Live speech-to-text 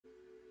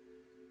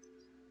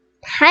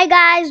Hi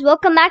guys,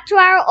 welcome back to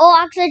our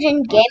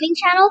Ooxygen gaming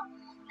channel.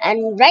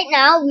 And right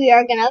now we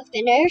are gonna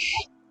finish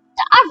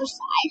the other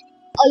side.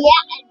 Oh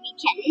yeah, and we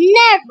can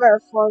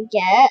never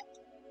forget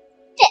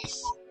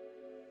this.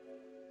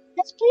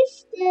 Let's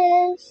place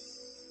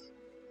this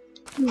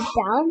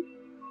down.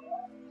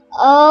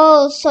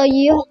 Oh, so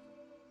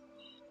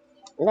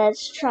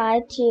let's try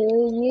to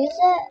use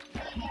it.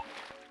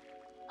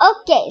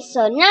 Okay,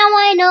 so now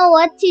I know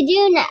what to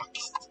do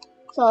next.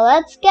 So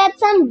let's get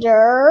some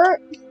dirt.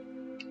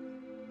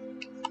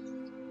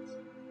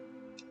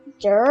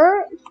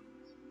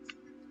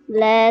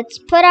 Let's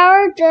put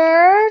our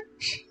dirt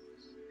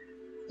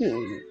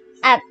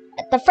at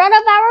the front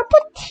of our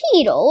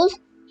potatoes.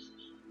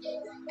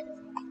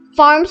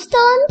 Farm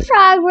still in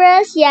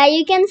progress. Yeah,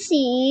 you can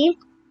see.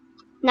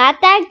 Not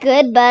that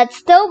good, but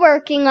still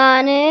working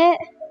on it.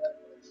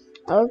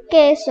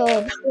 Okay,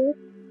 so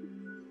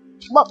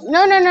whoa,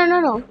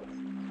 no.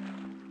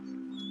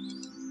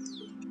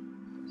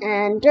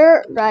 And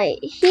dirt right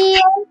here.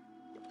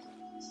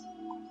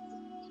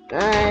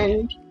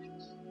 And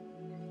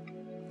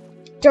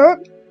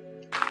dirt.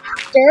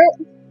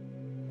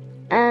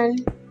 And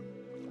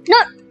no.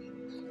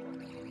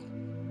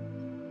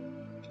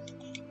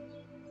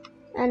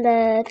 And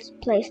let's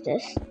place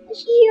this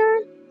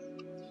here.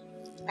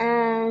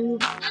 And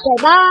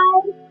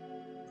bye-bye.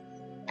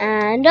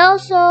 And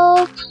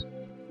also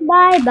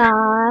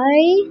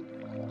bye-bye.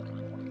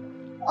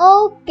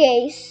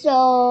 Okay,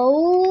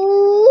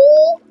 so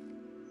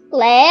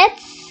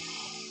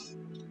let's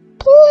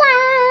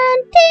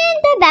plant in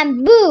the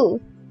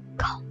bamboo.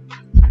 Go.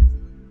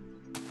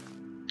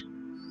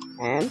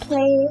 And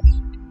place.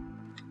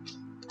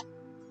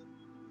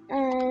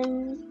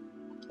 And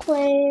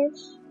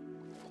place.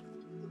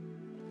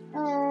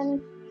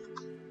 And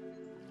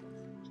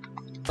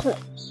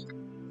place.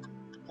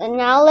 And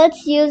now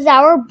let's use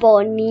our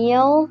bone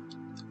meal.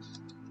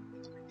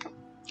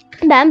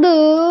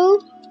 Bamboo.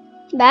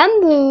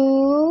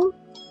 Bamboo.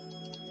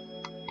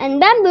 And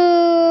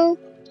bamboo.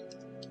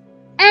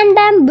 And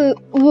bamboo.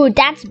 Ooh,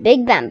 that's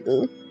big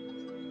bamboo.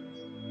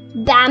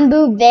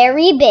 Bamboo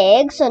very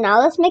big. So now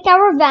let's make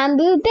our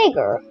bamboo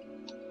bigger.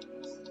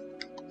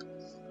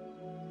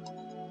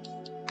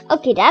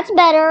 Okay, that's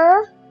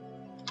better.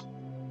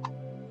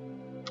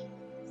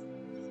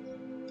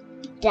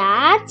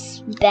 That's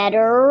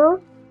better.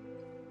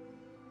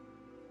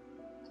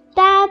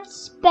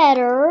 That's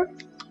better.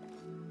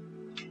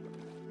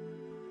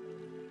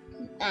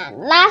 And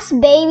last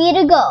baby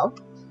to go.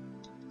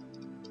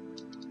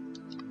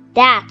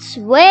 That's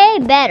way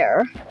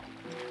better.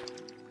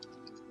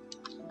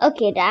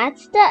 Okay,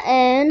 that's the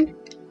end.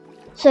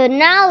 So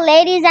now,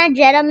 ladies and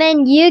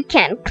gentlemen, you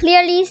can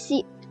clearly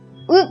see.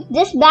 Oops,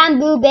 this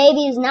bamboo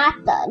baby is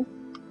not done.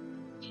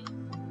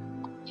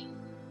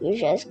 You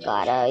just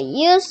gotta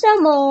use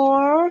some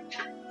more.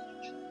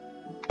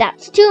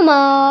 That's too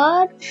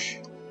much.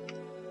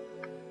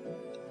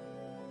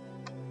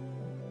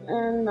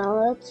 And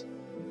now let's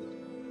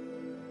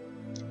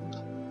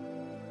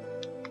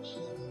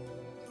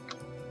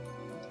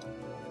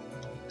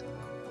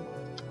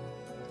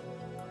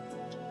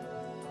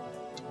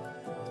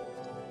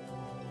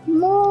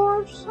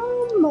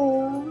some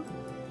more.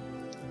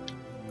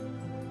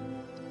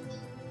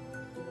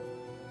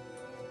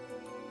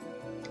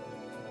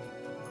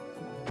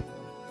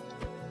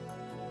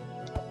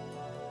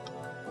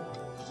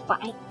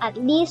 Fine, at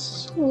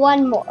least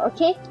one more,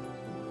 okay?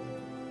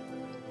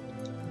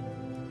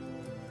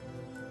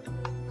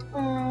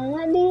 And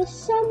at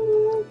least some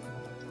more.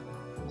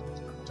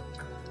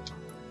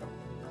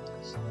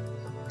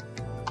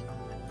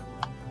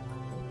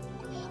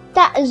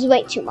 That is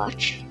way too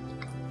much.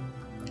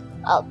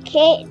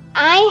 Okay,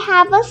 I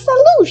have a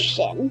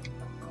solution.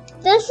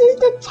 This is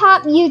the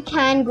top you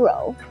can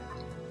grow.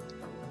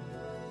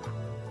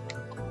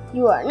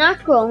 You are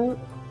not growing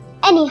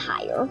any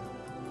higher.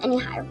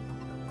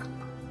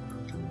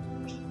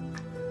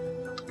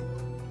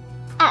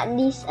 At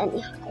least any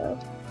higher.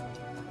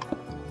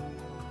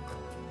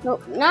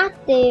 Nope, not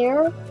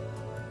there.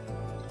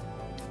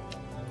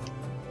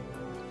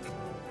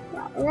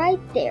 Right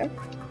there.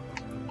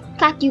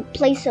 Can't you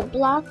place a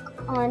block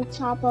on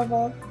top of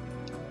a...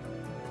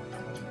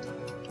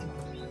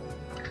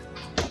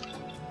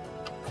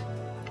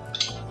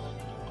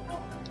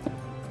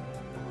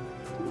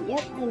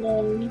 Yep, and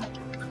then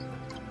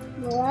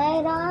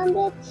right on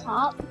the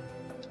top.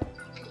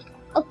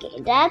 Okay,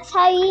 that's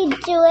how you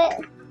do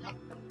it.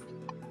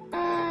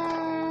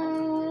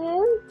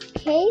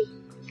 Okay.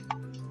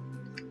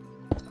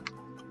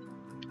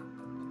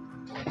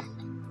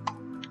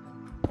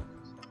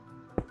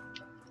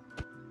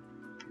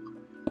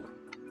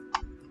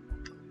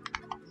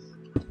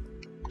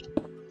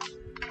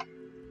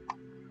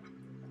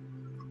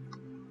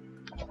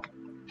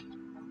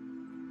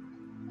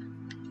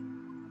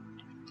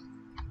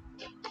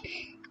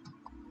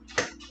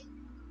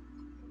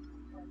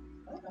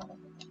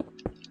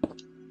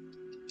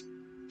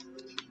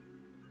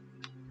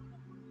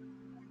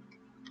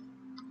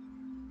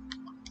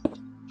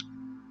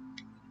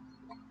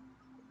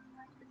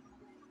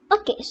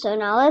 Okay, so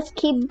now let's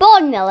keep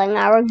bone milling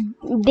our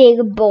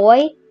big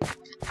boy.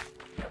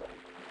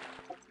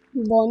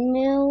 Bone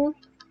mill.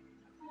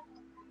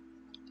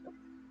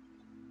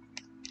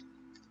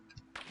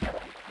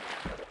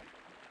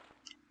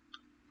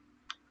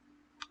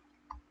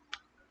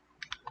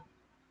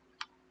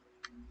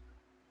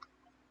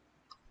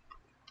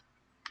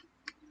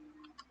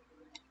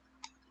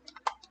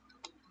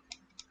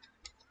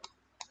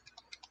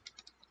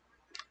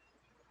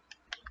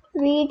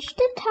 Reach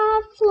the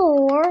top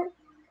floor.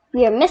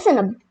 We are missing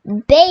a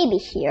baby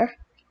here.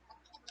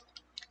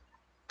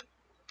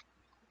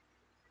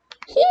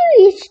 He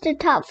reached the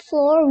top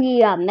floor.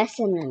 We are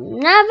missing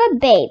another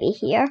baby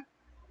here.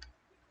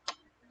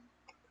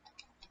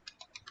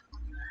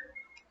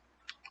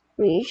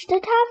 Reach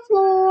the top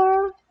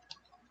floor.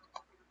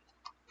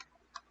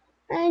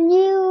 And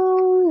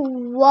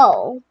you...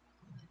 Whoa.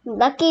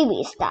 Lucky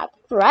we stopped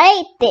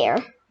right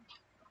there.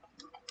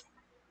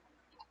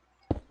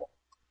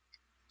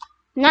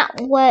 Not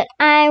what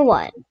I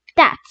want.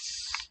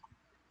 That's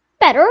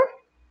better.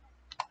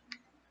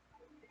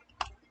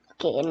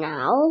 Okay,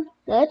 now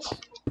let's...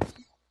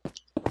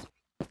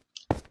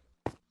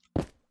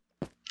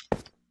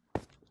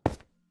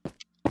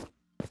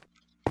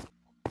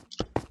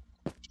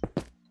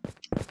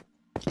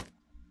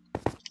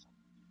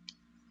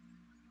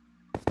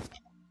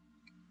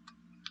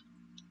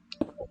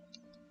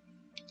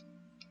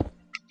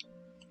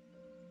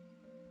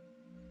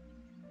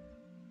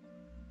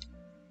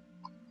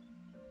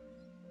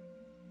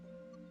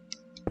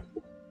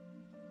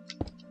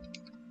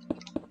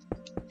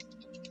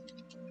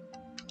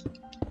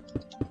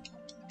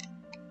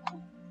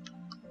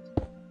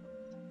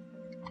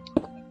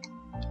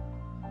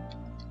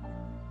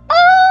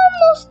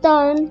 Almost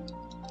done.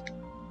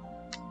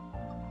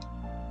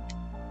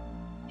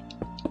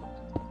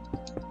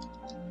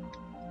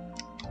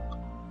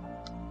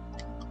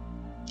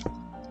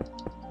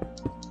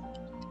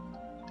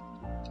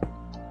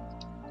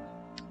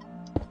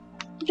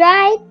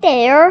 Right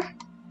there.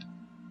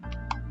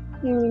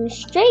 And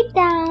straight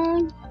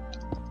down.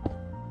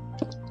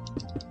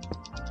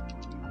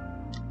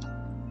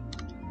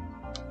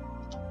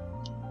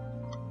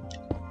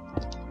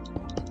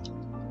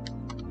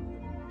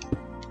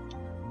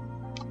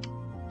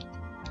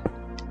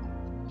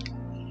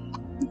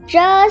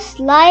 Just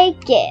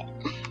like it.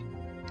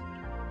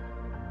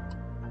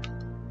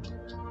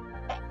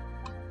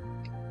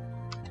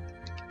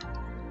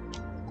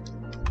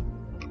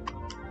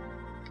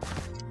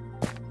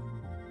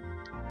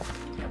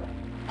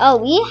 Oh,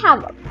 we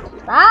have a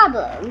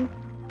problem.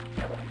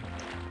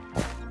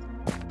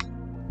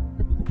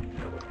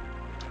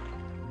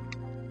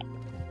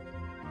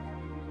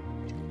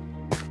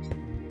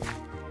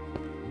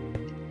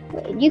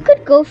 Wait, you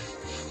could go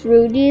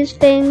through these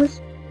things.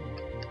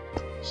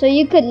 So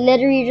you could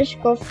literally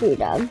just go through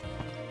them.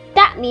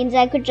 That means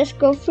I could just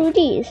go through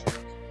these.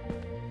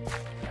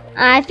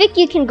 I think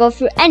you can go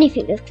through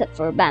anything except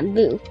for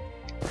bamboo.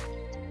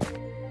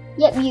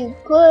 Yep, you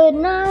could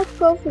not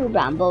go through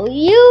bamboo.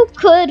 You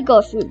could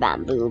go through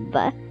bamboo,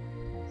 but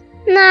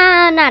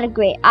nah, not a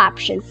great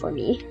option for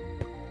me.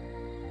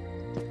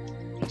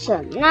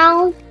 So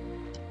now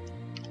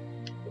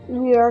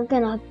we are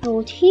gonna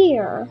build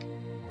here.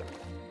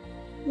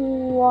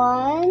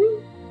 1,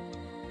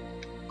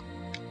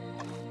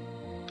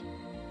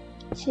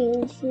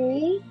 2,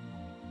 3.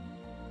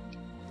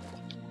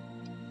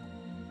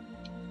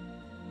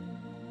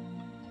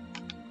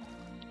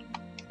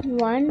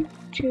 One,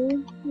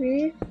 2,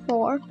 3,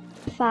 4,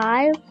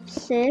 5,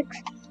 6,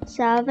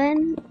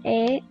 7,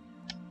 8,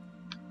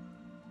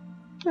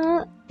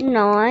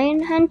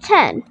 9, and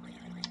 10.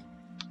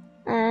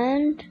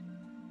 And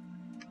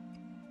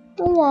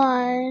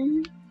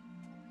 1,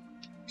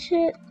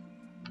 2.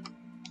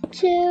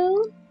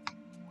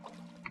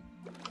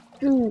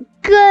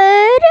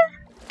 Good.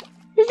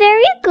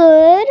 Very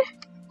good.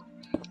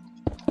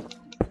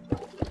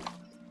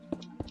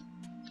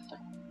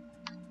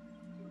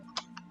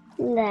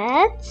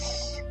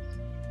 Let's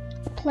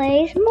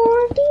place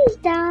more of these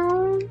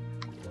down.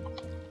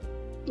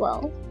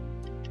 Well.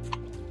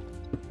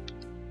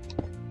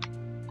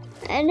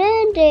 And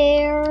then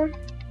there.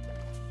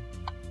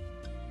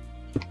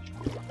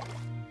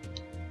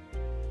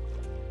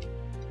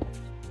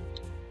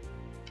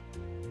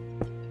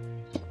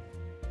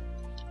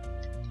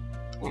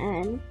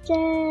 And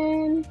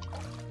then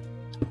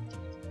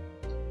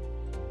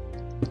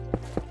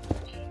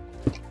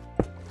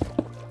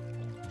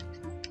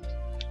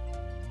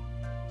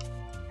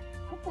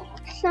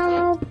some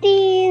of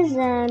these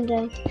and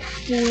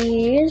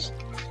these.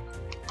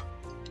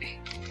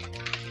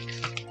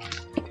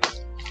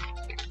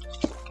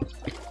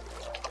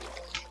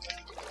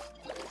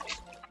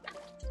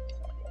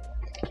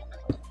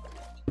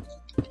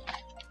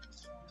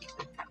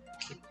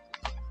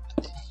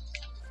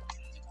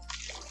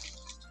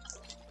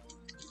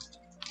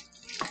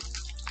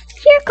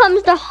 Here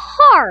comes the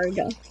hard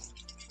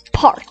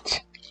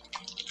part.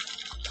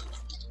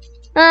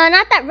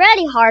 Not that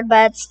really hard,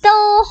 but it's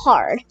still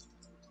hard.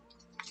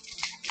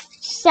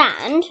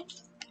 Sand.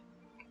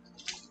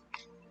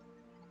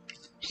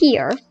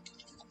 here.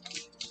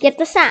 Get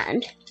the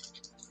sand.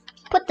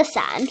 Put the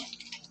sand.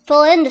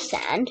 Fill in the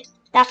sand.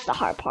 That's the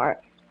hard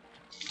part.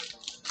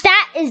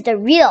 That is the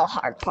real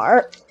hard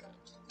part.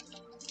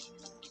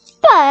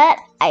 But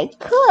I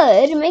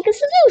could make a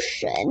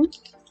solution.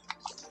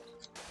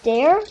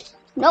 There?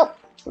 Nope.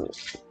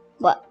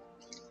 What?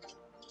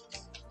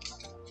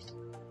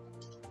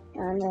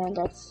 And then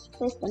let's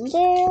place them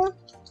there.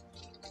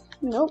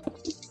 Nope.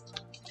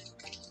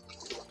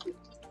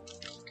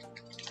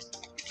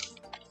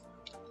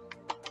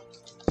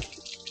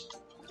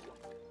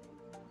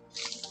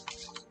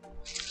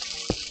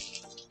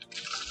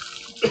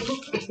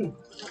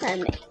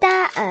 And make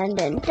that, and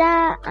then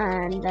that,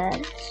 and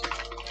then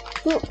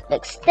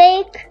like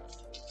steak.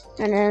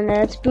 And then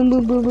let's boom,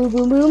 boom, boom, boom,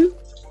 boom, boom.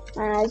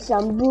 And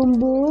some boom,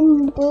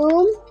 boom,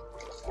 boom.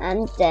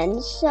 And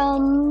then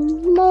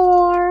some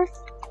more.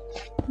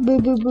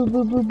 Boom, boom, boom,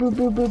 boom, boom, boom,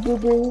 boom, boom, boom,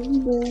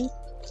 boom, boom,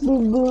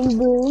 boom, boom,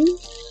 boom.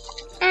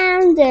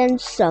 And then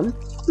some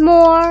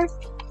more.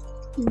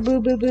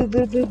 Boom, boom, boom, boom,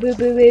 boom, boom, boom,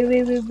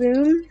 boom, boom,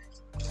 boom.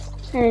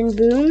 And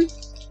boom.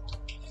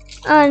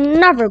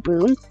 Another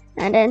boom.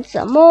 And then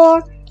some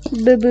more.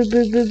 Boom, boom,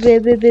 boom, boom,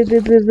 boom, boom, boom,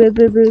 boom, boom,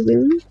 boom, boom,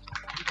 boom.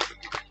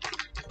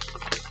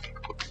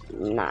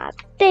 Not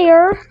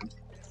there.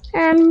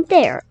 And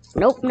there.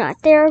 Nope,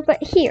 not there,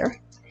 but here.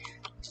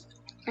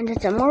 And then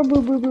some more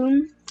boom, boom,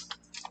 boom.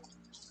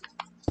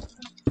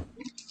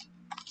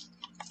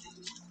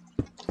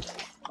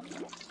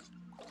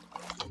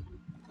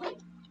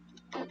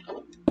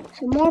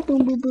 Some more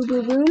boom, boom, boom,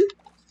 boom, boom.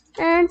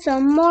 And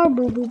some more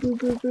boom, boom, boom,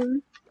 boom,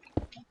 boom.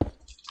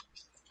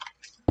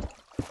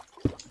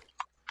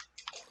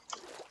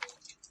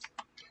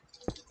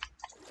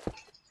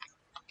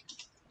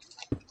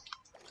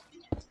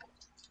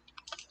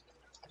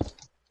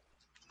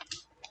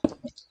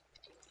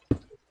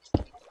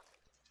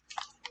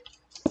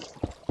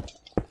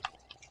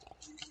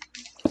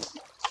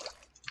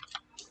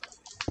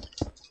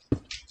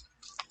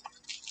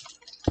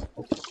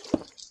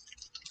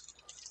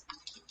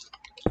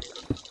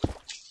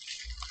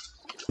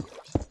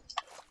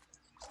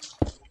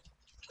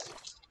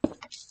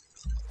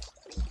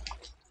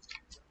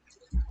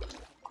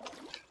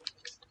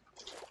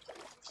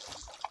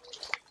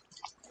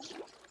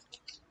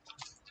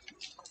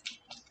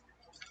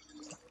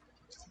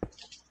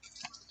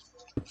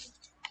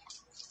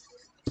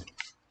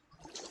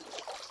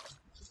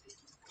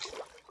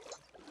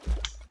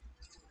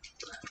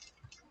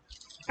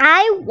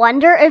 I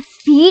wonder if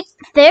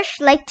fish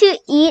like to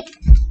eat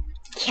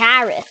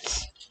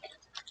carrots.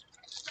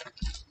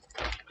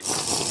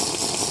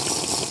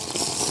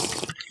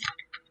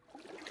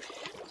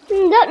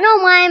 Don't know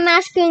why I'm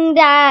asking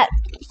that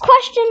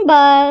question,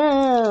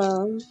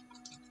 but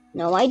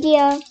no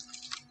idea.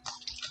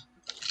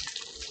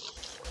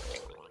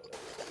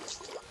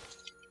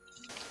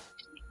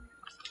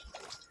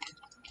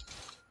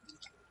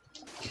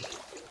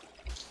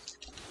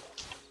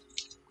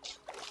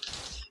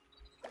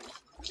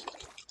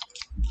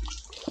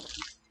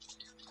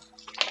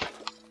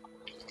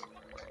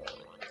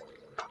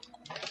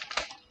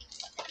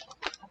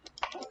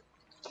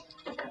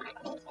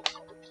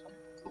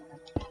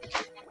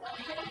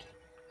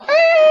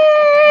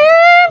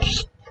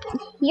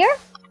 Here.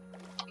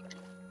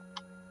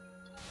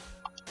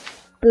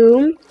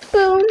 Boom,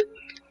 boom.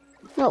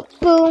 No,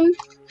 boom.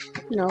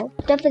 No,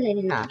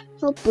 definitely not.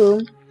 No,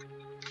 boom.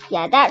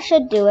 Yeah, that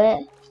should do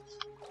it.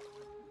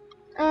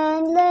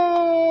 And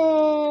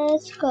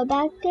let's go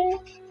back there.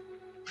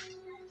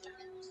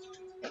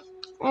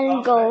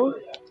 And go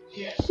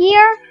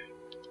here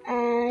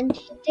and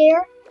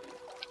there.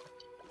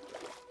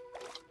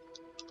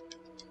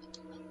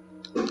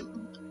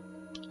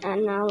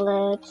 And now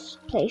let's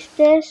place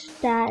this,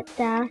 that,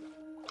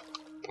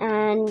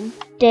 and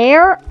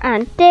there,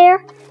 and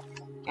there,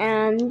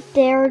 and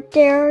there,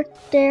 there,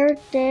 there,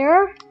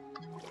 there.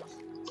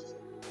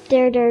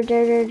 There, there,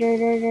 there, there, there,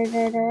 there, there,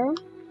 there, there.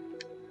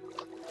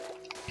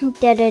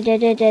 There, there, there,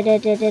 there, there,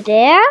 there, there,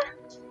 there.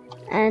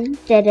 And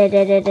there, there,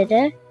 there, there, there,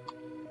 there.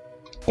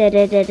 There,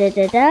 there, there, there,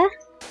 there, there.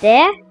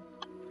 There.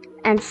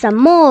 And some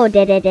more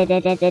there, there, there,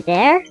 there, there, there,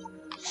 there.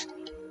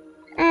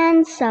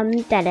 And some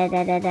there, there,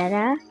 there, there, there,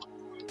 there.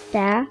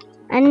 There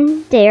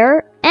and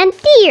there and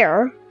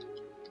there.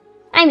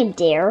 I mean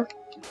there.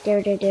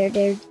 There, there, there,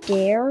 there,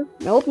 there.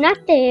 Nope,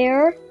 not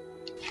there.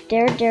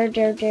 There, there,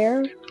 there,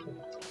 there.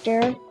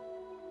 There.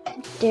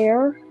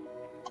 There.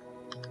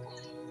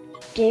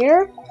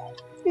 There.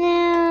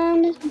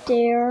 And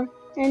there.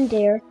 And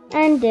there.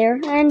 And there.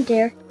 And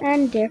there.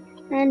 And there.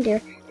 And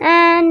there.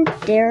 And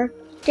there.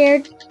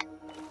 There.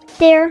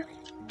 There.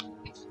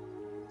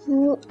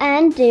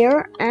 And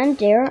there. And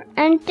there.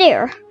 And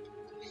there.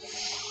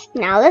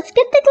 Now let's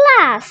get the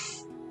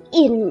glass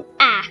in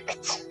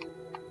act.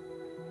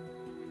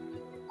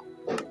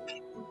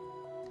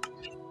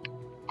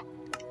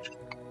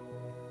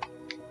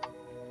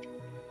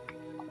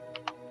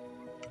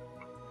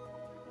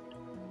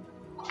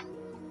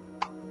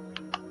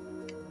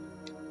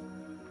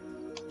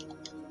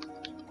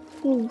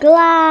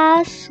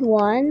 Glass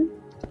 1.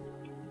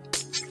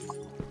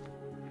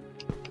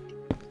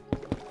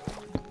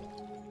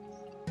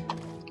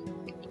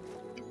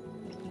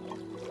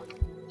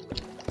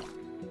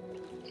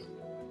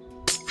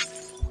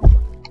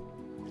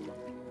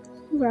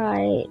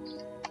 right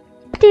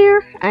there,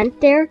 and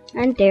there,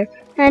 and there,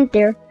 and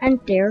there, and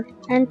there,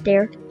 and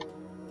there,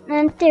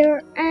 and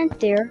there, and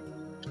there.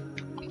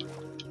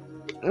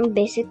 And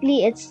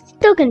basically, it's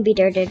still gonna be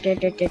there.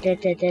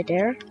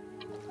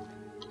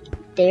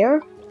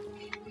 There.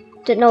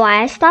 Don't know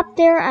why I stopped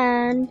there,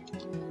 and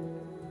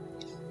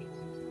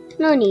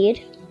no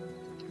need.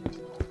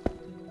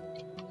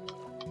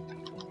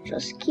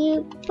 Just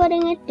keep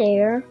putting it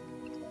there.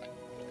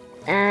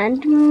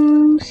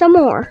 And some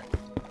more.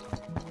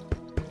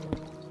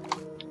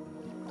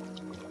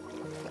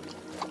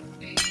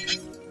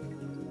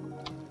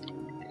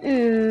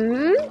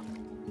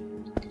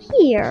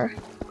 Here.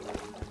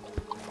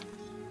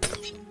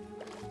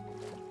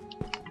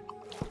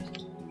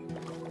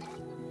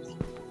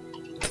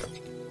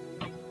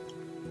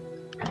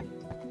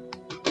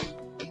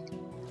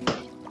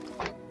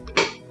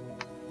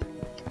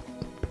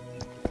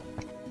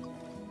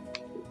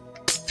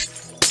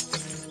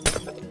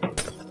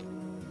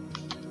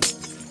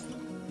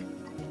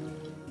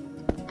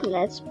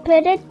 Let's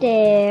put it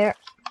there.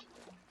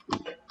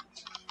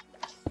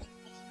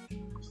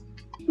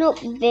 Nope,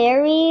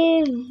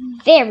 very,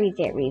 very,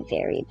 very,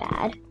 very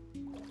bad.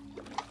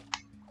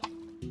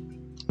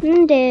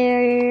 And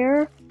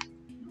there,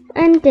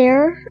 and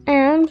there,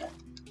 and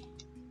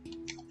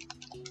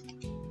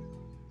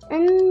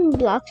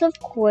blocks of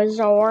quartz.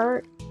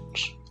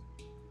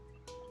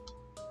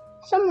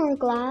 Some more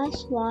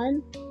glass.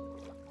 1,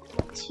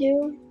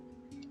 2,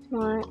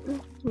 1,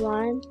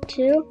 1,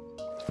 2,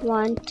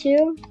 1,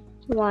 2,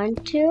 1,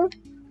 2,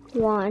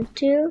 1,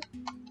 2,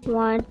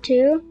 1,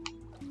 2,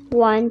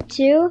 1,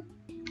 2,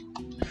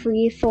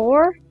 3,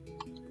 4,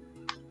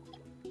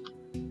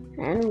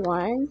 and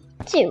 1,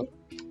 2,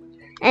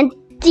 and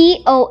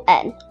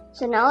DON.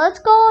 So now let's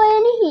go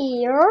in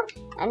here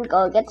and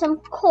go get some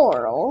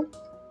coral.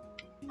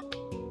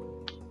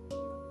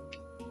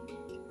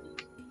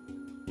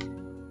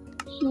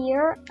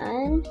 Here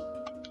and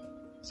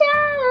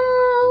down.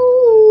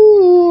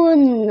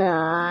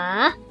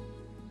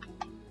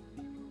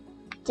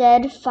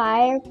 Dead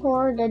fire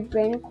coral, dead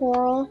brain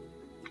coral,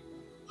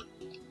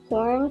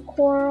 horn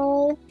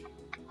coral.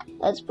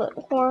 Let's put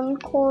horn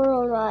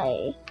coral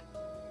right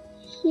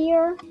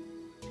here.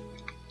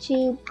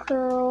 Tube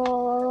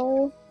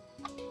coral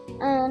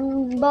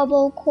and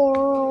bubble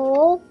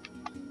coral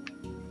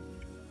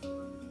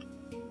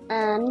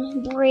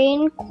and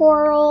brain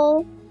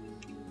coral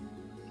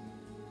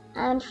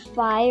and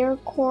fire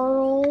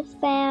coral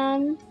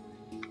fan.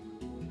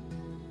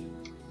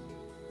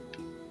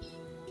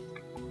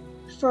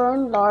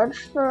 Fern, large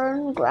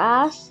fern,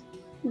 grass,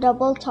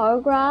 double tar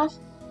grass,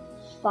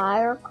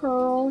 fire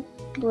coral,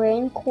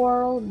 brain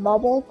coral,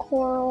 bubble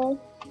coral,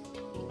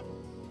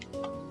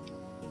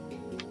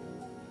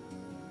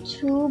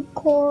 tube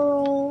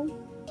coral,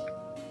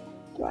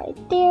 right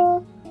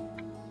there,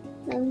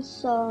 and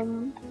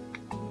some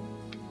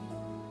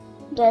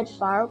dead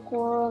fire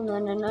coral,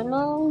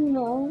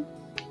 no,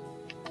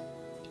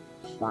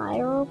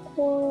 fire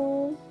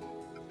coral,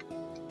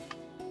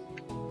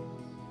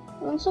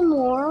 and some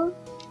more.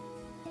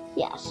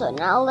 Yeah, so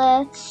now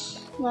let's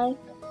like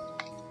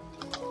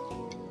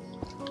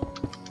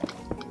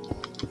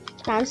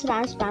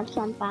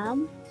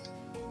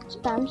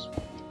spam.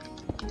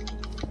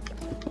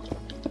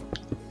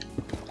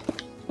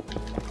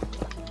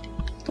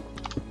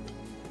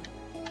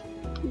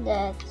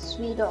 That's,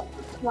 we don't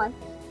want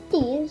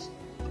these.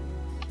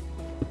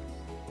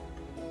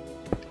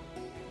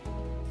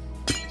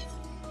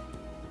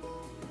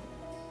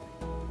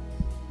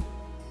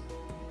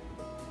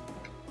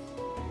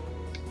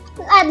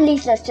 At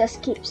least let's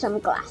just keep some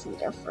glass in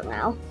there for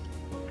now.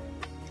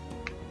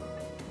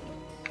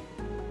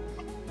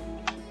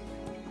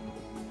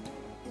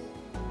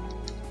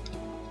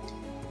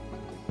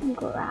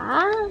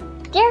 Grass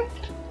there.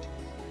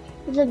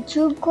 There's a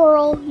tube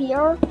coral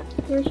here.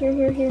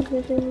 Here.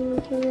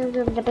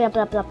 Blah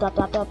blah blah blah blah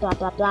blah blah blah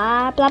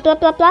blah blah blah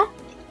blah blah.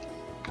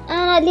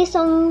 And at least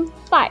some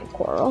fire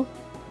coral.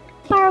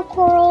 Fire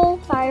coral.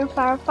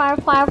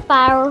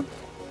 Fire.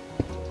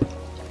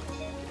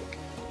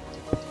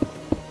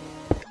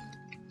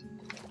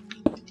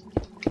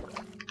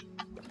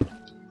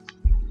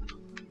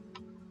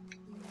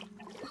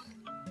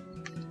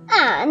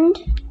 And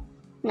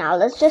now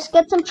let's just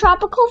get some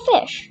tropical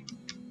fish.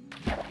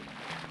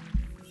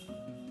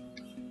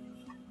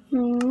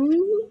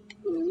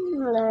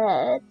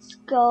 Let's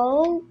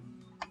go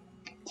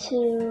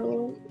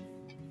to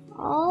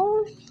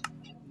all.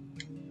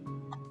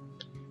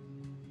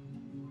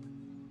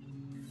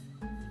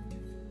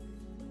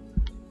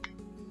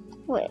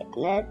 Wait,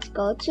 let's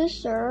go to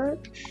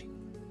search.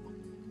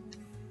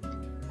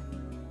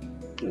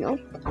 Nope.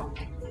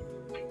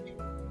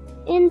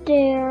 In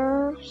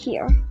there,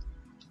 here.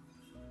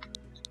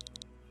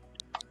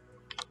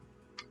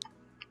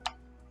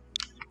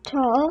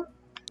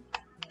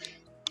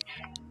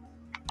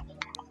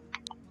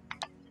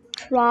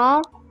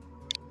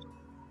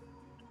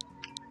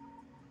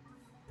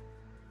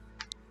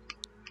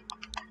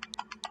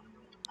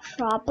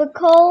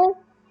 Tropical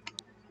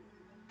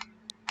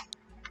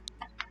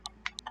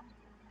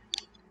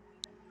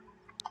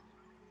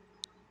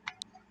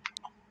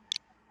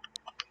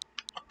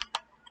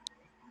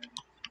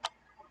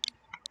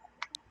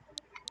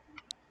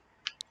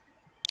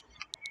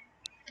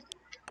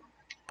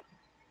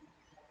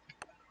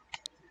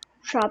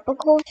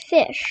tropical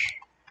fish.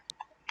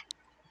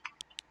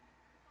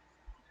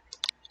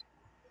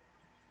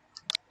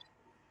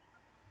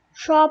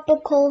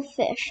 Tropical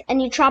fish.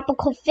 Any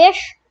tropical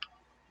fish?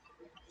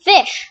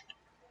 Fish.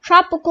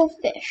 Tropical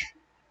fish.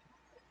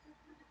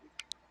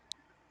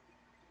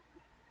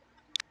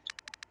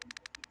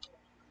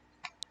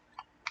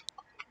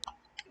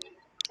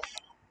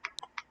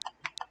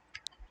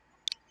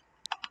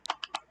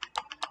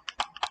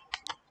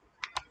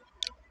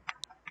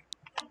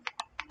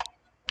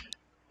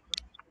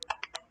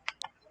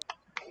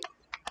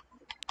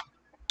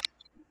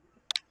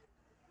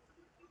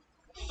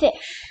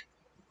 Fish.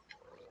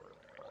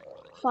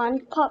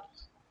 Find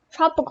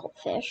tropical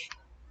fish.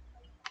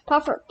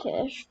 Puffer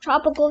fish.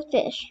 Tropical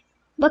fish.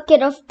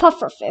 Bucket of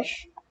puffer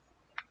fish.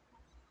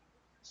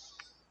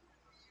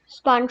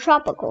 Spawn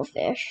tropical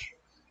fish.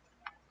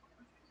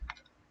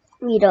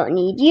 We don't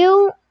need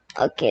you.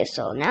 Okay,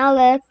 so now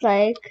let's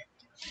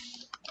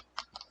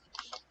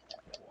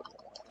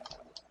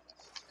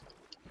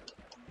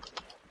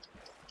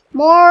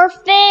more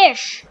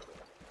fish.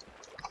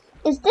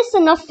 Is this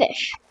enough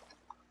fish?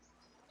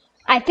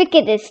 I think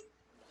it is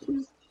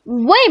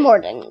way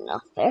more than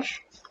enough fish.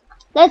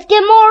 Let's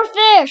get more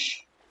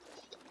fish.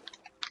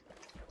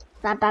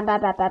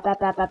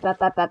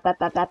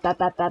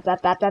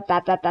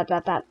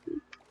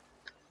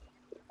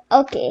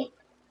 Okay,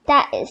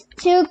 that is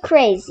too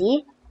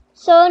crazy.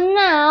 So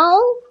now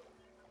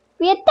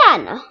we are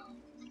done.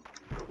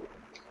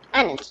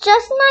 And it's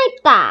just night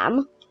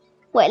time.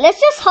 Wait, let's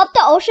just help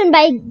the ocean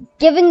by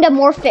giving them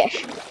more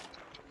fish.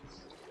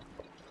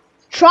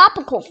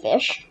 Tropical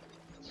fish.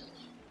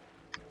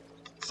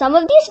 Some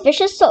of these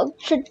fishes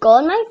should go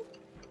in my...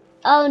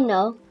 Oh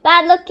no,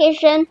 bad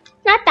location.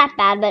 Not that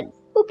bad, but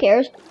who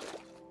cares?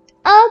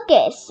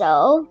 Okay,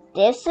 so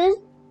this is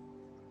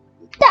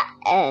the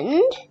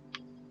end.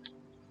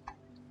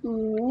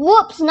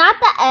 Whoops, not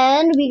the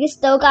end. We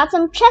still got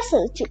some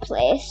chests to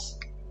place.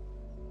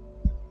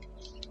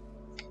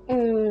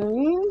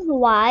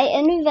 Y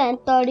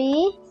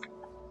inventory,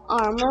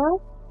 armor,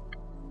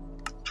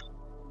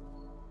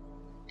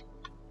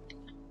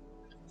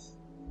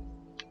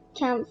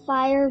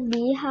 campfire,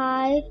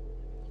 beehive,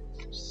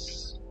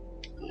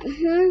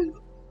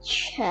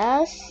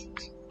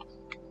 chest,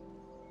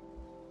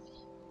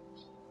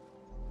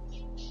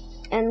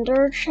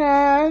 ender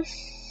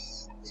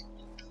chest,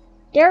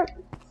 there.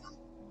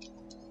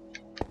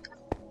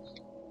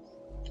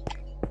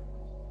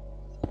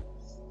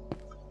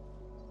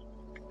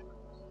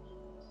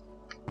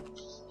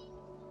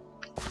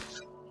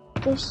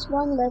 This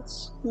one,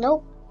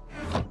 nope.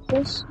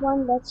 This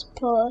one, let's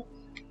put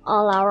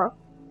all our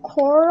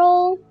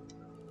coral.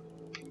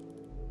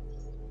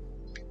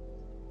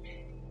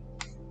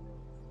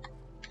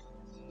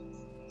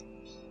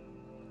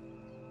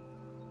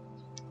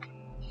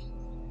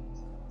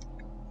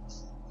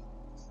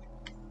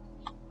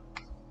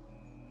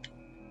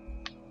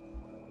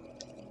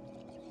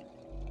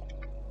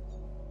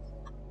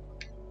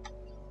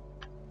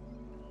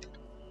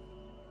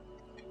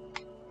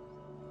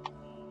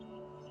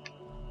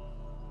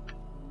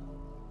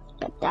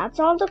 But that's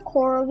all the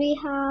coral we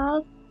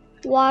have.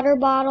 Water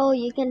bottle,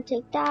 you can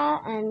take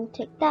that and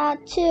take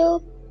that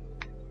too.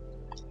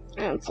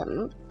 And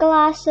some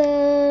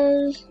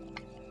glasses.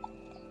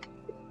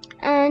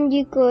 And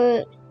you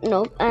could,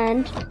 nope,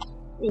 and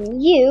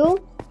you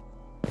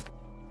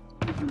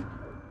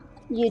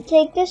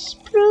take the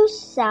spruce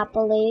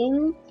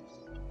sapling.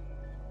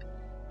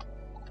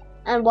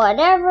 And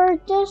whatever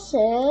this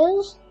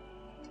is.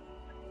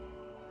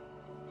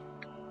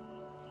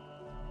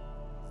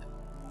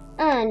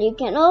 And you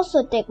can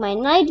also take my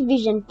night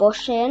vision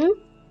potion.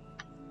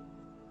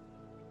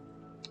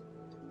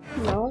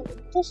 No,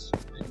 this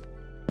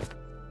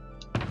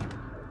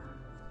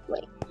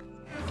one.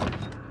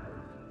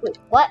 Wait,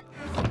 what?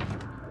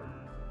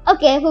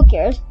 Okay, who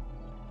cares?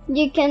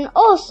 You can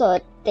also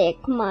take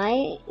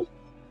the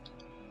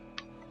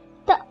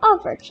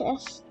other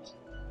chest.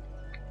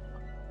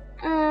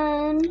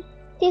 And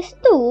these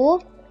two.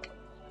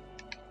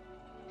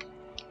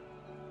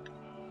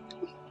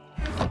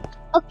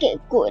 Okay,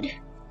 good.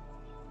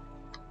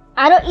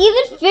 I don't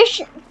even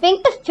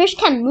think the fish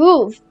can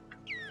move.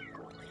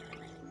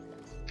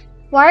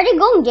 Why are they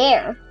going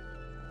there?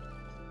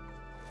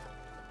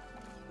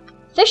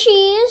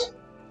 Fishies,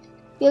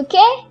 you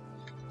okay?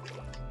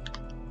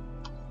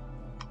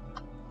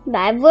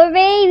 By the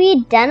way,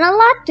 we've done a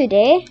lot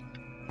today.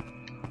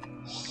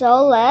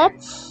 So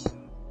let's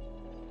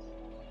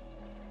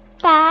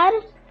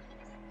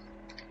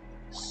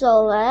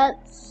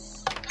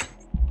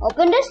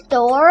open this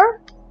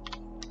door.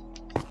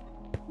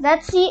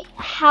 Let's see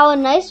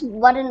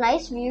what a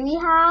nice view we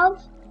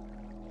have.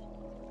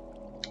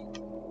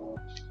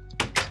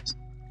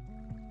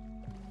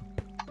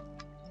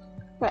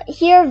 Right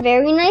here,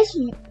 very nice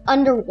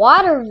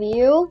underwater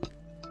view.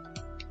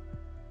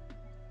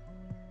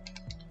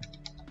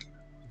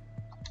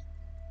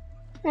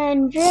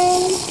 And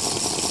drink.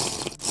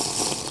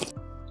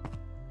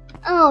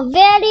 Oh,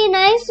 very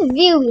nice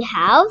view we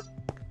have.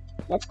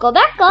 Let's go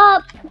back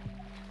up.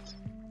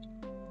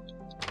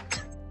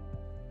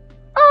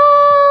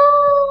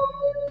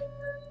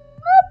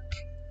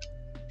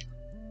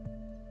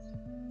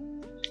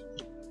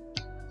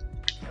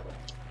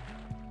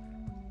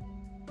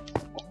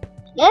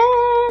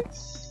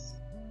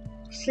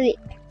 sleep.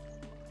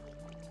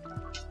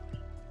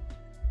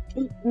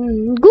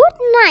 Good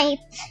night.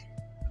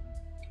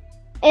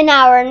 In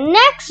our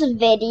next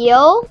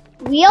video,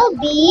 we'll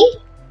be.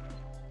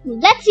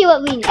 Let's see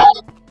what we know.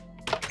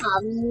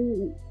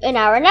 In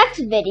our next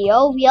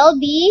video, we'll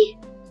be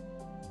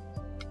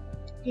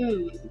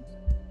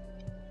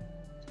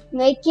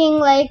making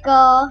like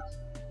a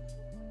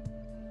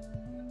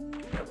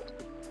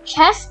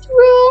chest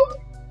room,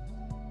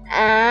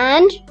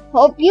 and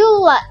hope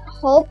you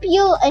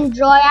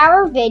enjoy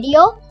our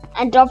video,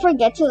 and don't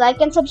forget to like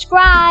and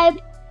subscribe.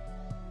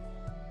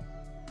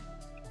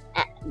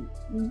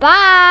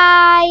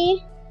 Bye.